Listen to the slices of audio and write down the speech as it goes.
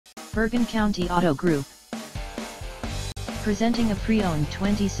Bergen County Auto Group. Presenting a pre-owned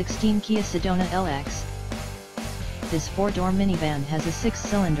 2016 Kia Sedona LX. This 4-door minivan has a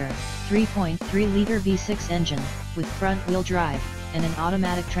 6-cylinder, 3.3-liter V6 engine, with front-wheel drive, and an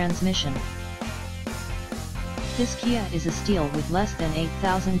automatic transmission. This Kia is a steal with less than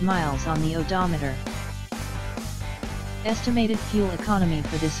 8,000 miles on the odometer. Estimated fuel economy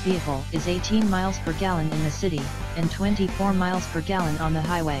for this vehicle is 18 miles per gallon in the city, and 24 miles per gallon on the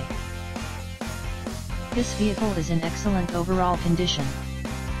highway. This vehicle is in excellent overall condition.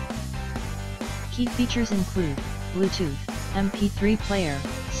 Key features include Bluetooth, MP3 player,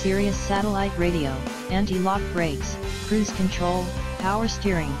 Sirius satellite radio, anti-lock brakes, cruise control, power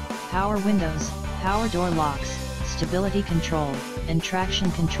steering, power windows, power door locks, stability control, and traction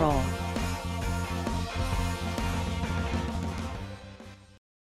control.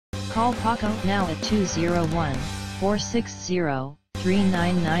 Call Paco now at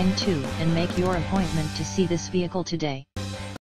 201-460-3992 and make your appointment to see this vehicle today.